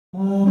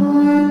Hello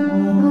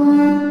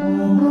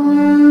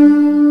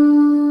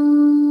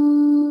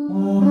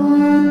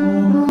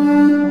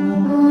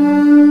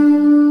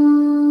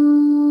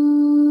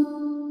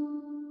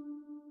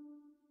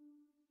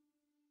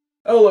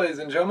ladies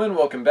and gentlemen,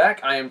 welcome back.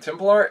 I am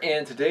Templar,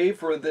 and today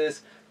for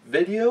this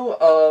video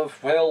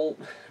of, well,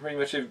 pretty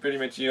much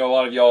a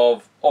lot of y'all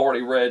have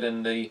already read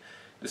in the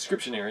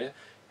description area.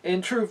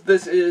 In truth,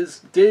 this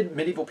is, did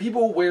medieval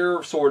people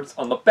wear swords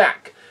on the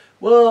back?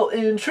 Well,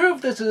 in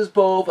truth, this is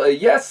both a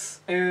yes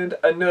and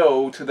a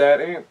no to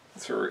that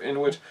answer,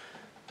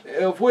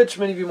 of which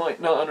many of you might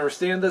not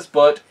understand this,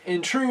 but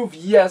in truth,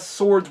 yes,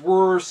 swords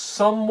were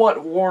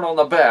somewhat worn on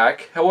the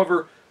back.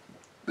 However,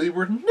 they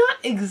were not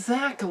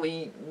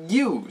exactly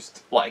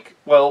used like,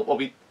 well, what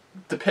we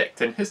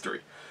depict in history.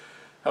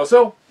 How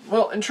so?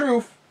 Well, in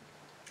truth,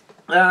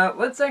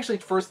 let's actually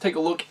first take a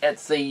look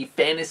at, say,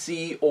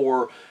 fantasy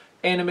or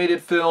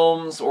animated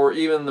films, or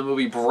even the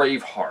movie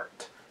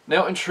Braveheart.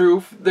 Now, in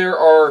truth, there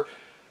are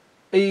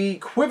a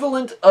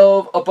equivalent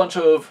of a bunch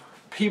of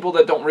people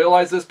that don't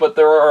realize this, but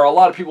there are a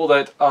lot of people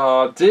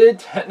that did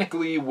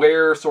technically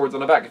wear swords on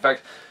the back. In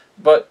fact,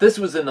 but this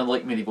was in the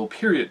late medieval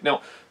period.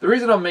 Now, the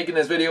reason I'm making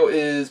this video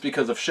is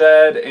because of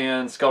Shad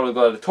and Scabbard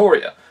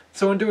Gladiatoria.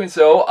 So in doing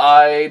so,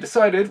 I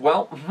decided,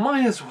 well,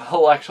 might as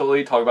well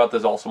actually talk about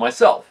this also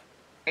myself.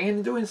 And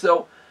in doing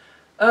so,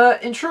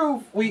 in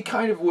truth, we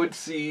kind of would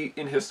see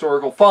in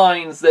historical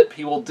finds that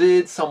people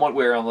did somewhat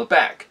wear on the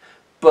back,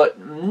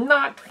 but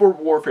not for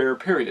warfare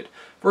period.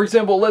 For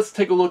example, let's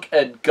take a look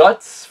at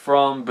Guts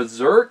from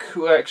Berserk,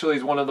 who actually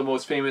is one of the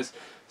most famous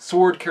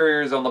sword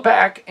carriers on the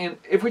back. And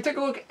if we take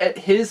a look at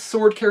his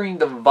sword carrying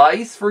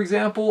device, for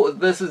example,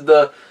 this is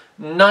the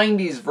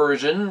 90s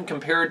version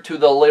compared to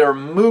the later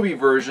movie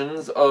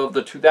versions of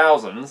the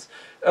 2000s,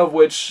 of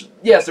which,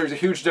 yes, there's a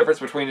huge difference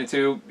between the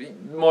two.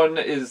 One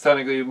is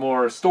technically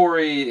more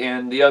story,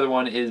 and the other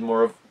one is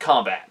more of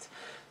combat.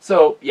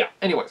 So, yeah,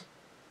 anyways.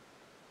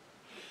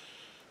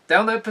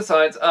 Down that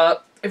besides,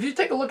 if you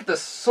take a look at the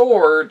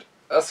sword,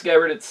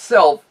 scabbard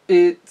itself,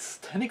 it's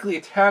technically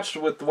attached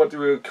with what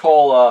we would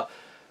call,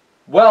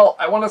 well,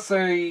 I want to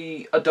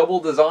say a double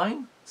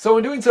design. So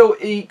in doing so,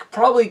 he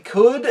probably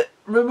could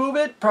remove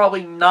it,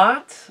 probably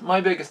not.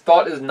 My biggest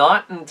thought is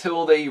not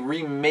until they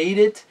remade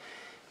it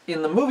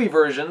in the movie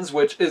versions,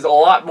 which is a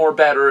lot more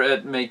better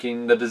at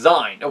making the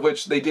design, of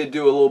which they did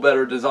do a little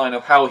better design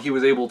of how he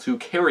was able to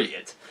carry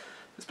it.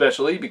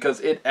 Especially because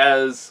it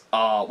has,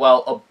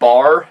 well, a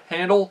bar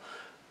handle,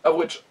 of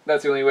which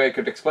that's the only way I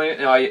could explain it.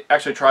 Now, I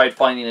actually tried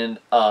finding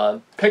a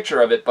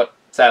picture of it, but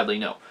sadly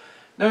no.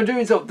 Now, in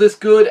doing so, this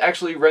could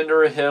actually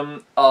render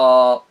him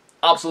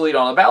obsolete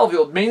on the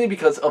battlefield, mainly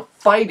because of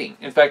fighting.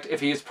 In fact,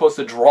 if he is supposed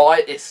to draw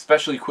it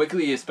especially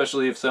quickly,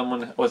 especially if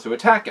someone was to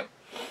attack him.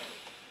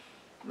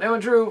 Now,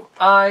 in truth,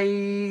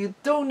 I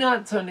do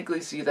not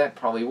technically see that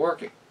probably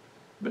working.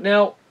 But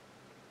now,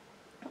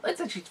 let's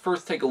actually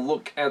first take a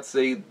look at,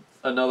 say,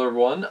 another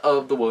one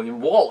of the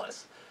William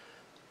Wallace.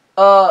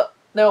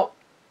 Now,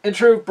 in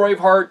truth,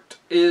 Braveheart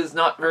is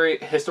not very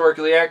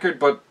historically accurate,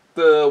 but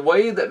the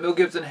way that Mel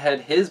Gibson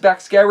had his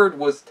back scabbard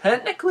was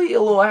technically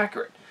a little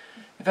accurate.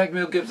 In fact,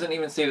 Mel Gibson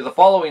even stated the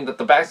following, that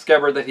the back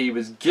scabbard that he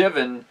was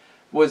given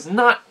was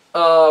not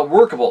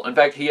workable. In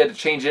fact, he had to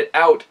change it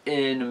out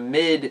in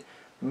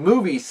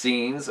mid-movie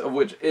scenes,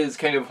 which is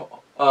kind of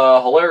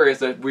hilarious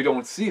that we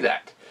don't see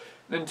that.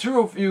 In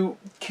truth, you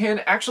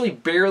can actually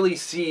barely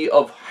see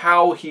of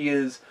how he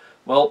is,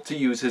 well, to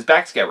use his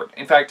back scabbard.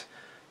 In fact,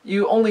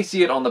 you only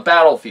see it on the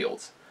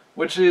battlefields,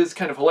 which is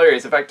kind of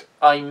hilarious. In fact,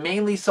 I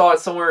mainly saw it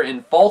somewhere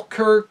in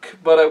Falkirk,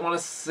 but I want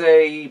to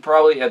say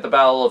probably at the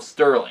Battle of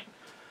Stirling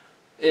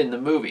in the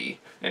movie.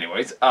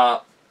 Anyways,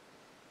 but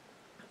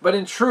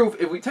in truth,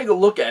 if we take a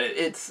look at it,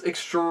 it's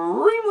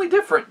extremely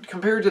different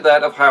compared to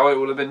that of how it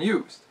would have been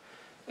used.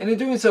 And in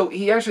doing so,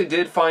 he actually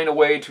did find a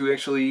way to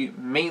actually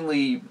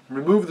mainly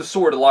remove the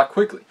sword a lot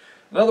quickly.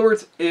 In other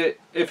words,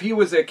 if he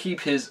was to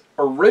keep his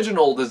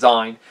original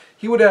design,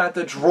 he would have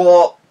to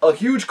draw a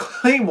huge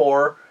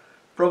claymore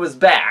from his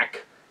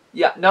back.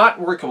 Yeah, not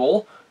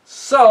workable.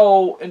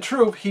 So, in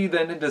truth, he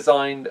then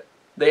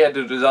they had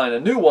to design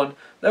a new one,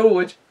 that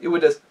which it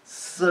would just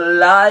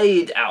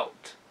slide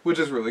out, which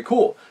is really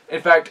cool.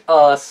 In fact,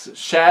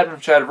 Shad from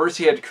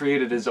Shadiversity had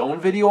created his own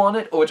video on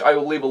it, which I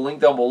will leave a link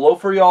down below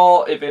for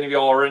y'all, if any of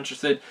y'all are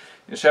interested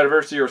in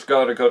Shadiversity or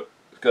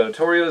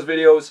Gladiatoria's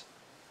videos,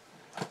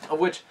 of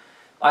which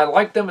I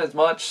like them as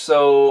much,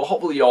 so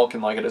hopefully y'all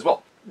can like it as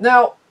well.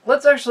 Now,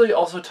 let's actually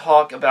also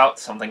talk about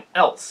something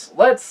else.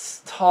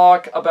 Let's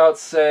talk about,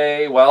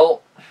 say,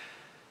 well,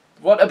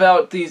 what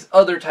about these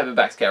other type of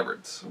back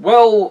scabbards?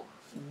 Well,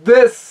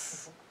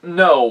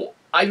 no,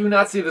 I do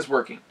not see this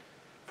working.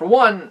 For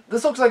one,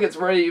 this looks like it's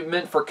already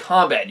meant for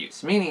combat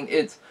use, meaning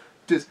it's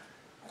just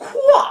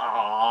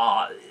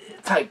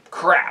type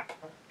crap.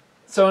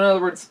 So in other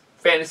words,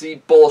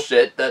 fantasy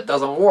bullshit that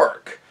doesn't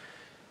work.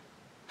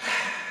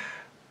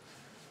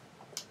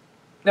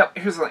 Now,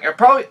 here's the thing.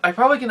 I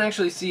probably can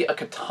actually see a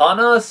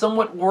katana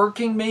somewhat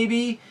working,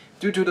 maybe,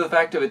 due to the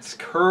fact of its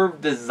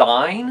curved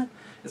design.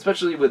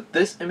 especially with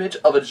this image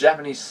of a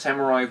Japanese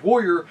samurai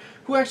warrior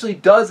who actually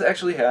does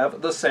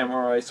have the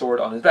samurai sword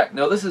on his back.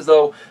 Now this is,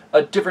 though,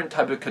 a different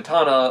type of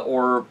katana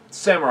or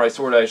samurai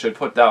sword, I should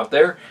put out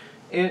there.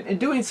 In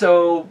doing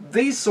so,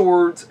 these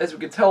swords, as we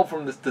can tell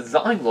from this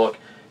design look,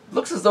 it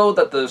looks as though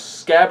that the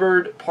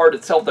scabbard part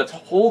itself that's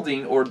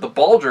holding, or the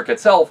baldric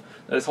itself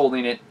that is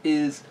holding it,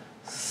 is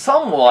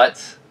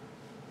somewhat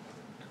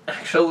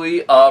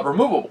actually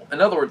removable.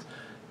 In other words,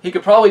 he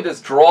could probably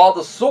just draw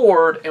the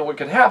sword, and what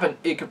could happen,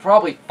 it could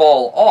probably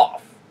fall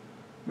off.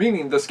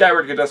 Meaning the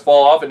scabbard could just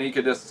fall off and he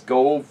could just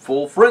go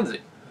full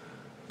frenzy.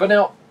 But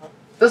now,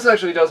 this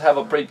actually does have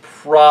a big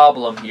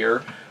problem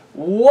here.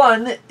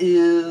 One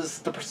is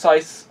the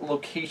precise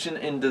location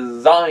and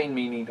design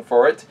meaning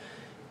for it.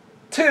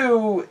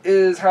 Two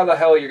is how the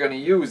hell you're going to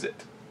use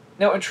it.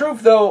 Now, in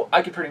truth, though,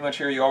 I can pretty much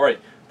hear you already.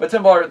 But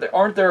Timbar,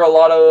 aren't there a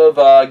lot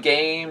of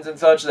games and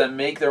such that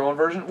make their own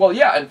version? Well,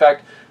 yeah, in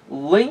fact,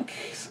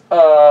 Link's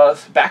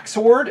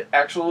backsword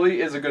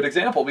actually is a good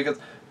example, because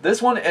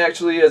this one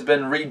actually has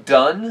been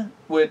redone,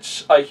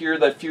 which I hear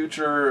that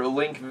future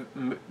Link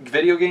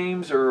video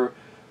games or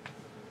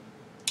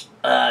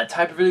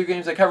type of video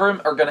games that cover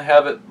him are going to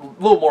have it a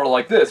little more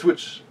like this,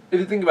 which, if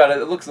you think about it,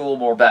 it looks a little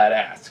more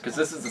badass, because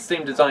this is the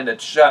same design that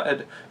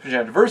Shattered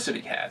Diversity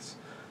has.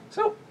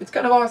 So, it's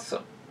kind of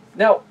awesome.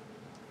 Now,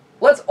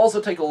 let's also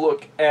take a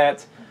look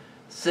at,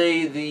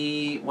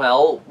 say,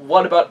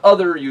 what about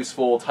other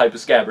useful type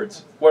of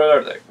scabbards? What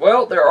are they?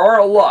 Well, there are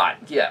a lot,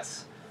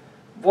 yes.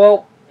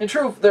 Well, in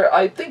truth,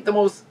 I think the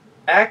most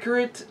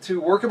accurate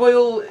to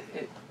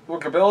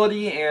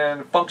workability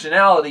and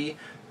functionality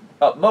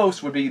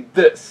most would be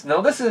this.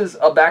 Now, this is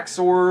a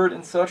backsword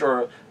and such,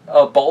 or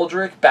a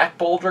baldric, back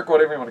baldric,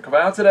 whatever you want to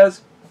pronounce it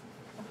as.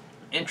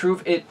 In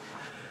truth, it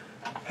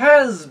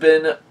has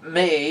been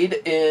made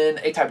in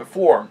a type of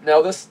form.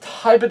 Now, this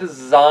type of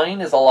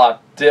design is a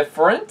lot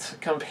different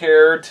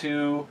compared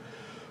to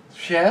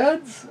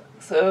Shad's.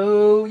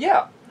 So,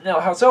 yeah. Now,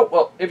 how so?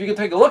 Well, if you can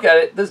take a look at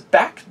it, this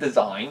back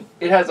design,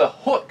 it has a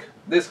hook.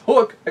 This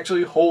hook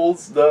actually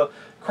holds the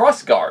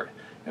cross guard.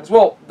 As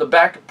well, the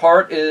back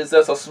part is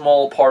just a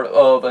small part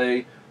of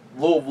a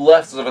little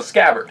less of a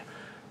scabbard.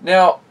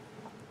 Now,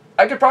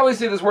 I could probably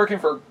see this working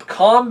for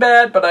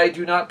combat, but I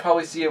do not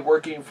probably see it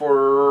working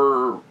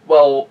for,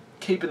 well,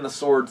 keeping the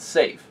sword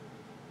safe.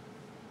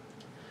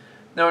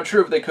 Now, in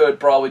truth, they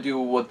could probably do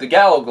what the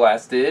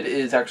Gallowglass did,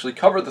 is actually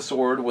cover the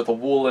sword with a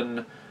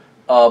woolen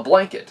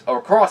blanket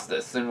across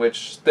this, in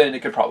which then it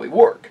could probably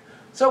work.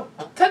 So,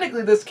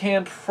 technically, this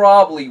can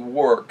probably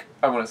work,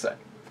 I want to say.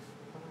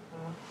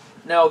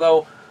 Now,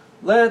 though,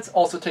 let's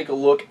also take a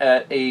look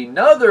at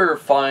another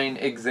fine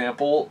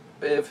example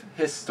of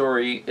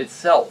history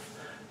itself.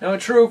 Now,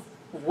 in truth,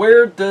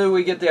 where do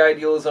we get the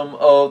idealism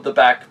of the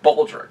back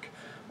baldric,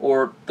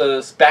 or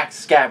the back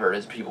scabbard,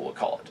 as people would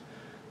call it?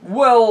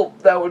 Well,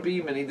 that would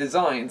be many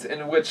designs,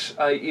 in which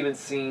I even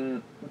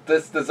seen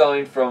this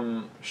design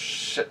from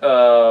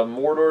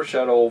Mordor,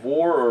 Shadow of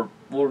War, or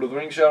Lord of the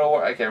Rings, Shadow of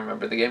War. I can't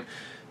remember the game.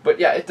 But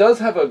yeah, it does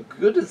have a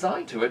good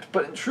design to it,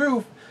 but in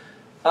truth,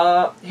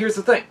 here's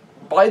the thing.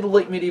 By the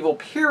late medieval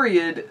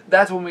period,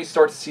 that's when we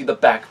start to see the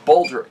back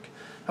baldric.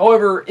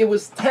 However, it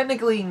was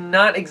technically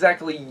not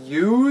exactly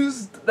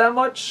used that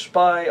much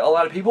by a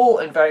lot of people.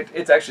 In fact,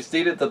 it's actually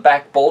stated the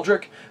back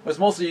baldric was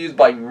mostly used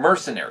by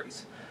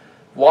mercenaries.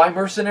 Why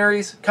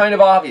mercenaries? Kind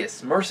of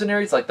obvious.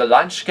 Mercenaries like the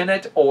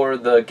Landsknecht or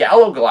the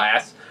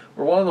Gallowglass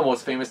were one of the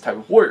most famous type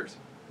of warriors.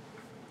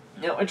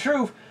 Now, in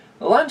truth,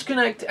 the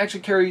Landsknecht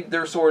actually carried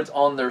their swords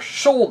on their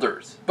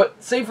shoulders.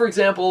 But say, for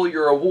example,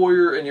 you're a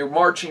warrior and you're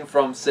marching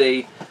from,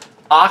 say,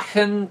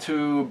 Aachen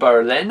to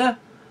Berlin,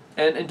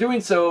 and in doing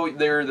so,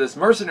 they're this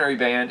mercenary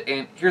band,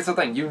 and here's the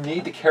thing, you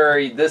need to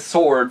carry this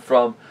sword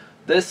from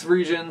this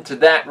region to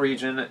that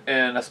region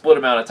in a split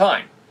amount of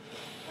time.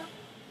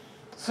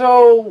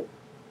 So,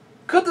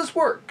 could this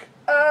work?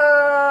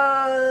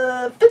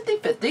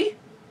 50-50.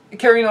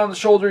 Carrying on the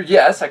shoulder,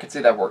 yes, I could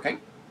see that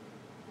working.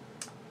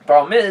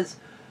 Problem is,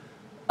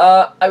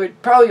 I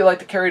would probably like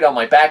to carry it on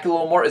my back a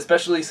little more,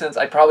 especially since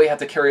I probably have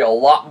to carry a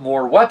lot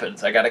more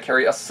weapons. I gotta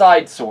carry a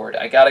side sword,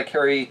 I gotta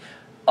carry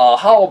a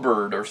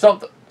halberd or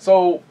something.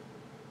 So,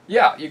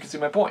 yeah, you can see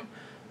my point.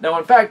 Now,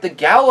 in fact, the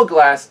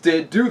Gallowglass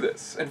did do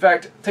this. In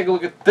fact, take a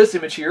look at this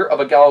image here of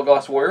a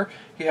Gallowglass warrior.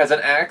 He has an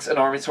axe, an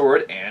army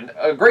sword, and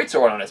a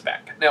greatsword on his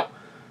back. Now,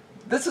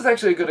 this is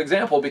actually a good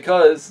example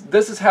because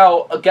this is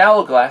how a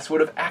Gallowglass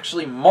would have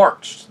actually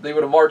marched. They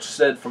would have marched,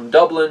 said, from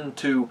Dublin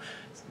to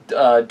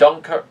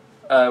Dunkirk.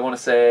 I want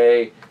to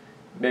say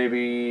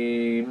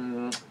maybe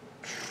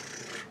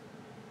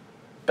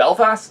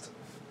Belfast,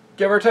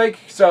 give or take.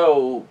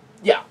 So,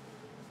 yeah.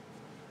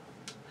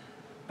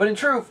 But in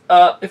truth,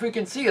 if we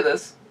can see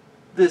this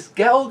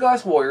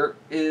Gallowglass warrior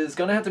is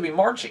going to have to be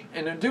marching.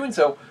 And in doing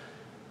so,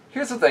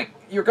 here's the thing.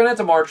 You're going to have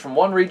to march from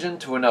one region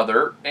to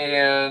another.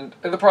 And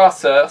in the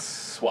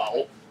process,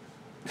 well,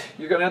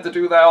 you're going to have to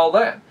do that all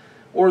then.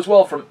 Or as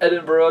well, from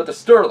Edinburgh to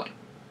Stirling.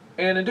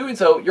 And in doing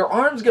so, your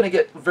arm's going to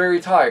get very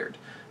tired.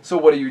 So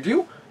what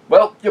do?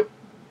 Well, you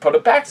put a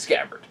back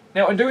scabbard.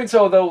 Now, in doing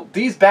so, though,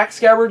 these back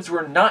scabbards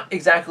were not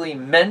exactly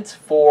meant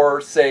for,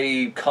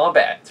 say,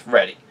 combat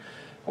ready.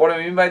 What do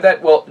I mean by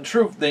that? Well, in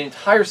truth, the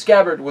entire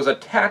scabbard was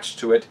attached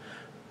to it,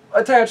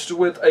 attached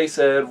with a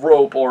said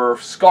rope or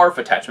scarf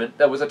attachment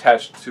that was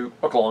attached to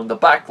along the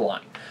back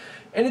line.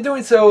 And in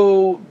doing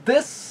so,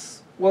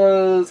 this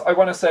was, I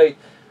want to say,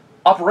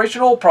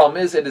 operational.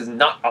 Problem is, it is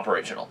not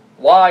operational.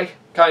 Why?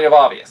 Kind of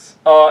obvious.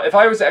 If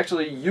I was to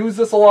actually use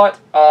this a lot,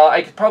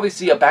 I could probably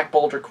see a back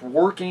baldric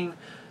working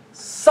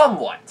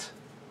somewhat.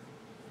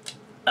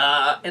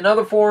 In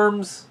other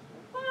forms,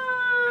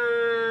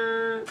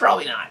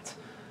 probably not.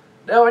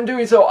 Now, in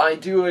doing so, I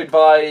do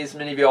advise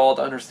many of y'all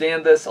to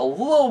understand this a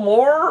little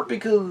more,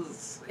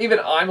 because even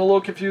I'm a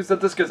little confused at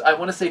this, because I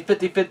want to say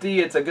 50-50,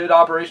 it's a good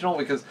operational,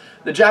 because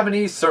the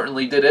Japanese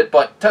certainly did it,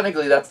 but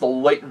technically that's the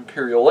late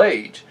Imperial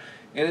Age.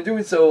 And in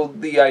doing so,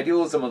 the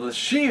idealism of the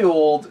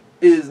shield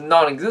is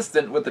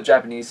non-existent with the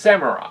Japanese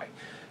samurai,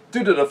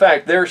 due to the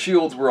fact their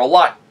shields were a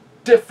lot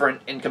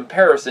different in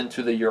comparison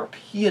to the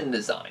European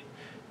design.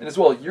 And as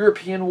well,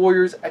 European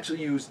warriors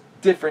actually used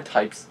different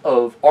types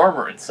of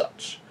armor and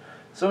such.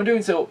 So in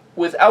doing so,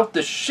 without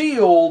the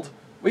shield,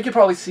 we could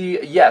probably see,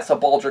 yes, a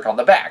baldric on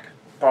the back.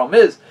 Problem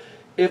is,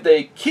 if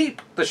they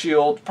keep the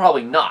shield,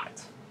 probably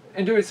not.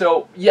 In doing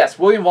so, yes,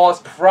 William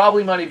Wallace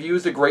probably might have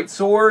used a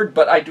greatsword,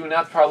 but I do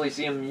not probably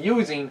see him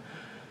using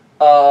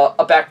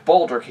a back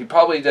baldric. He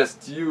probably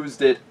just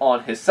used it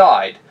on his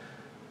side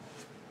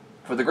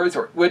for the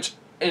greatsword, which,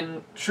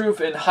 in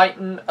truth, in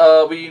Heighten,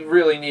 we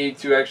really need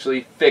to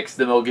actually fix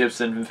the Mel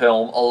Gibson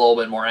film a little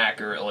bit more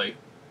accurately.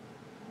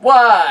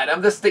 What?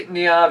 I'm just stating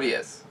the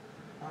obvious.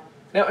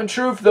 Now, in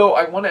truth, though,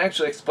 I want to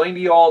actually explain to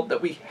y'all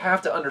that we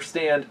have to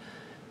understand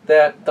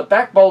that the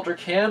back baldric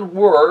can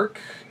work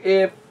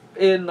if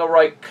in the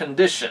right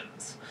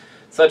conditions,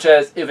 such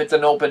as if it's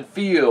an open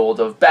field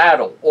of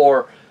battle,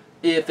 or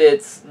if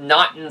it's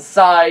not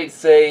inside,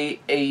 say,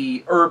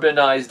 a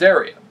urbanized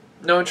area.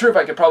 Now, in truth,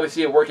 I could probably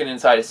see it working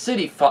inside a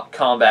city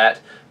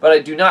combat, but I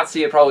do not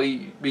see it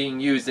probably being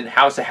used in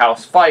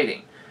house-to-house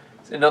fighting.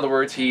 In other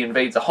words, he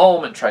invades a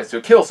home and tries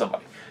to kill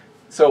somebody.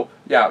 So,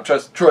 yeah,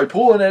 just try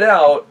pulling it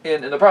out,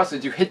 and in the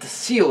process, you hit the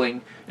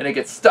ceiling, and it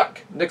gets stuck.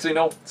 Next thing you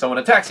know, someone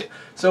attacks you.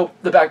 So,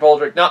 the back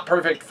baldric, not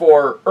perfect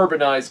for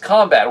urbanized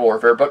combat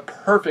warfare, but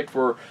perfect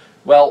for,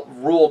 well,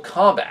 rural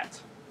combat.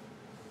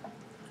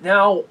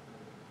 Now,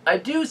 I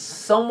do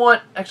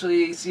somewhat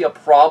actually see a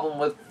problem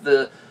with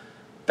the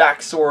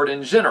back sword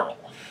in general,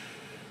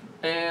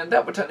 and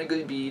that would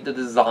technically be the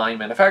design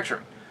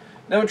manufacturing.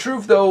 Now, in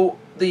truth, though,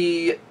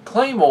 the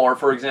claymore,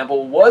 for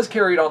example, was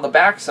carried on the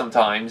back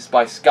sometimes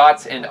by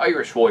Scots and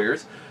Irish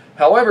warriors.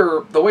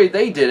 However, the way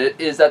they did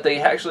it is that they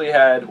actually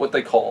had what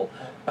they call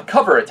a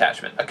cover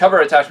attachment. A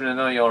cover attachment, I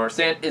know you'll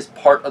understand, is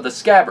part of the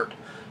scabbard.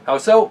 How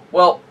so?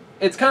 Well,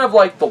 it's kind of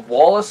like the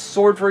Wallace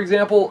sword, for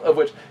example, of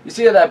which, you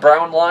see that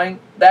brown line?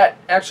 That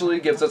actually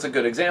gives us a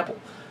good example.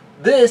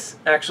 This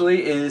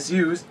actually is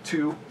used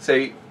to,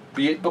 say,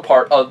 be the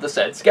part of the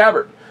said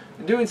scabbard.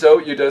 In doing so,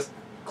 you just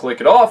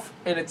click it off,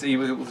 and it's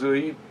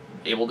easily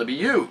able to be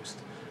used.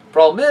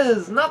 Problem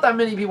is, not that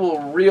many people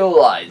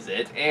realize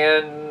it,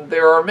 and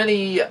there are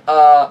many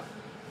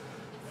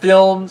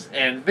films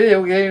and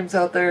video games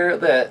out there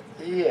that,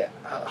 yeah,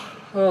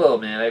 oh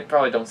man, I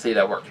probably don't see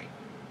that working.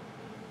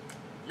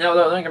 Now,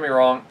 don't get me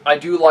wrong, I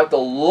do like the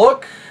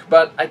look,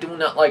 but I do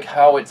not like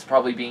how it's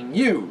probably being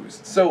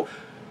used. So,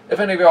 if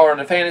any of y'all are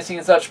into fantasy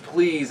and such,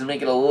 please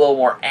make it a little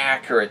more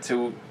accurate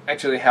to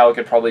actually how it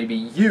could probably be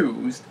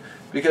used,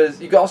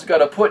 because you also got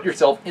to put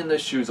yourself in the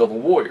shoes of a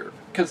warrior.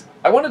 Because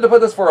I wanted to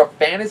put this for a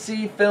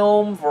fantasy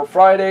film for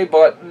Friday,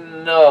 but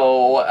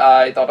no,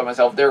 I thought to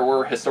myself, there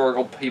were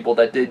historical people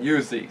that did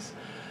use these.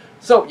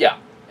 So, yeah,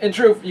 in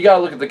truth, you got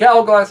to look at the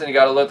gallowglass, and you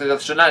got to look at the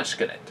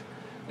Shenanigans.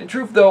 In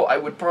truth, though, I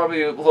would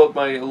probably look a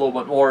little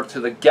bit more to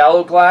the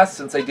gallowglass,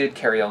 since they did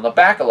carry on the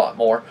back a lot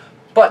more,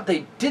 but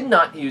they did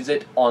not use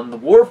it on the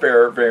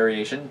warfare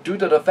variation due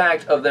to the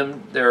fact of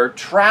they're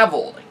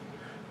traveling.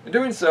 In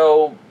doing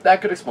so,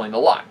 that could explain a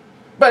lot.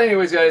 But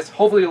anyways, guys,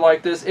 hopefully you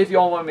like this. If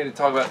y'all want me to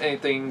talk about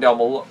anything down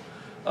below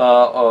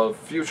of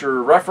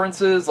future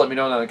references, let me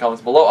know in the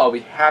comments below. I'll be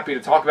happy to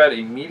talk about it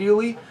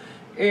immediately.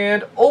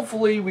 And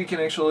hopefully we can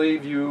actually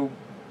view,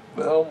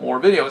 well, more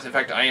videos. In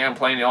fact, I am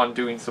planning on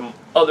doing some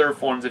other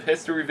forms of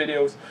history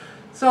videos.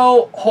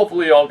 So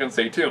hopefully y'all can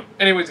stay tuned.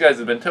 Anyways, guys,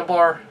 it's been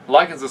Templar.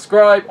 Like and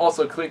subscribe.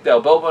 Also click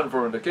that bell button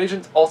for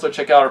notifications. Also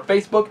check out our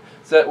Facebook,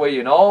 so that way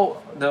you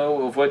all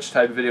know of which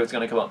type of video is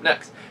going to come up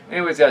next.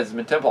 Anyways, guys, it's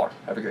been Templar.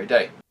 Have a great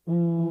day.